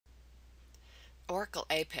Oracle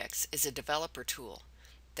Apex is a developer tool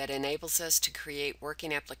that enables us to create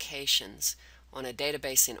working applications on a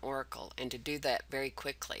database in Oracle, and to do that very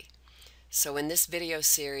quickly. So in this video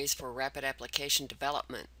series for rapid application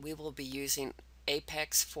development, we will be using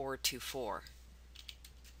Apex 424.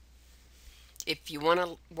 If you want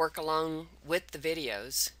to work along with the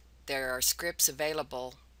videos, there are scripts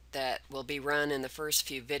available that will be run in the first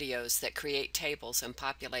few videos that create tables and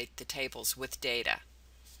populate the tables with data.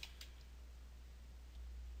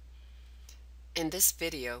 In this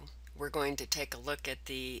video, we're going to take a look at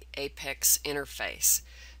the Apex interface.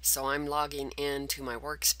 So I'm logging into my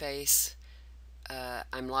workspace.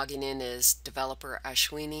 I'm logging in as developer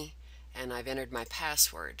Ashwini, and I've entered my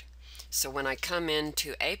password. So when I come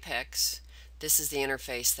into Apex, this is the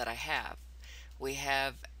interface that I have. We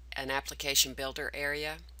have an application builder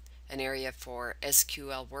area, an area for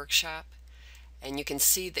SQL Workshop, and you can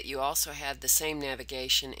see that you also have the same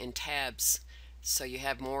navigation in tabs. So you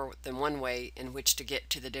have more than one way in which to get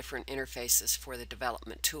to the different interfaces for the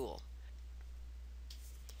development tool.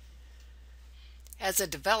 As a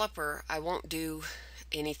developer, I won't do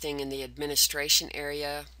anything in the administration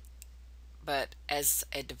area, but as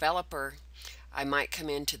a developer, I might come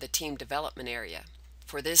into the team development area.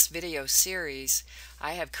 For this video series,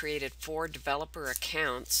 I have created 4 developer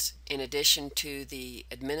accounts in addition to the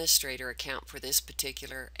administrator account for this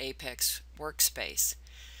particular Apex workspace.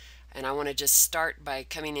 And I want to just start by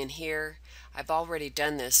coming in here. I've already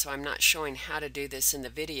done this, so I'm not showing how to do this in the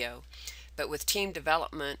video. But with team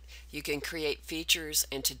development, you can create features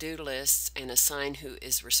and to-do lists and assign who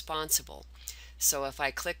is responsible. So if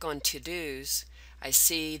I click on to-dos, I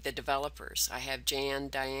see the developers. I have Jan,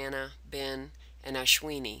 Diana, Ben, and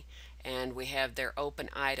Ashwini, and we have their open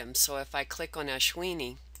items. So if I click on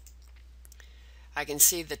Ashwini, I can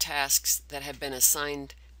see the tasks that have been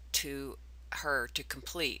assigned to her to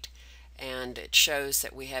complete, and it shows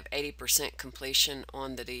that we have 80% completion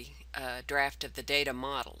on the draft of the data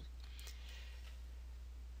model.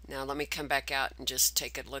 Now let me come back out and just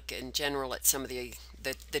take a look in general at some of the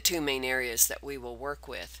 2 main areas that we will work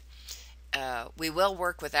with. We will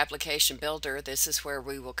work with Application Builder. This is where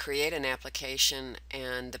we will create an application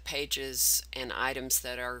and the pages and items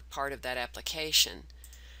that are part of that application.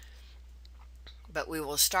 But we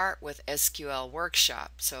will start with SQL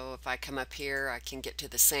Workshop. So if I come up here, I can get to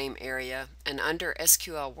the same area. And under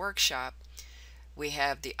SQL Workshop, we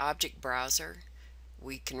have the object browser.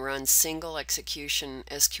 We can run single execution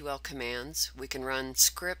SQL commands. We can run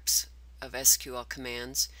scripts of SQL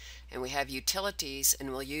commands. And we have utilities,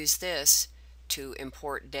 and we'll use this to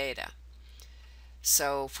import data.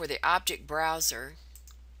 So for the object browser,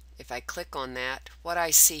 if I click on that, what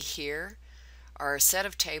I see here are a set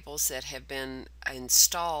of tables that have been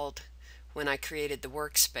installed when I created the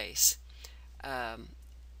workspace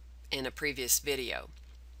in a previous video.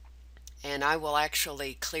 And I will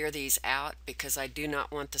actually clear these out because I do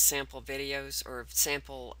not want the sample videos or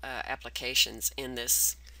sample applications in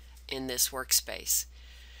this workspace.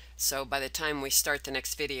 So by the time we start the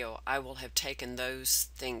next video, I will have taken those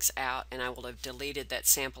things out and I will have deleted that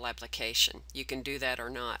sample application. You can do that or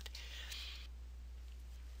not.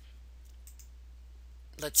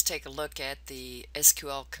 Let's take a look at the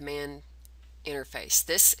Sql Command Interface.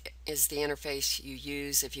 This is the interface you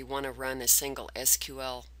use if you want to run a single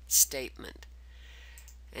SQL statement.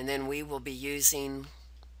 And then we will be using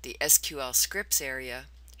the SQL scripts area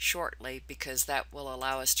shortly, because that will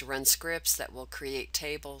allow us to run scripts that will create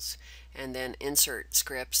tables and then insert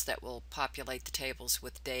scripts that will populate the tables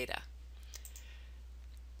with data.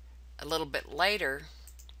 A little bit later,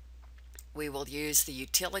 we will use the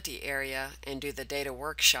utility area and do the data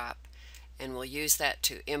workshop, and we'll use that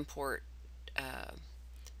to import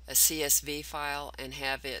a CSV file and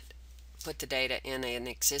have it put the data in an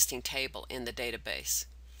existing table in the database.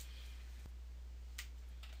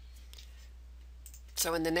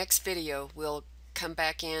 So in the next video, we'll come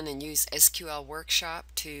back in and use SQL Workshop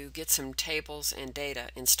to get some tables and data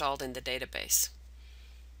installed in the database.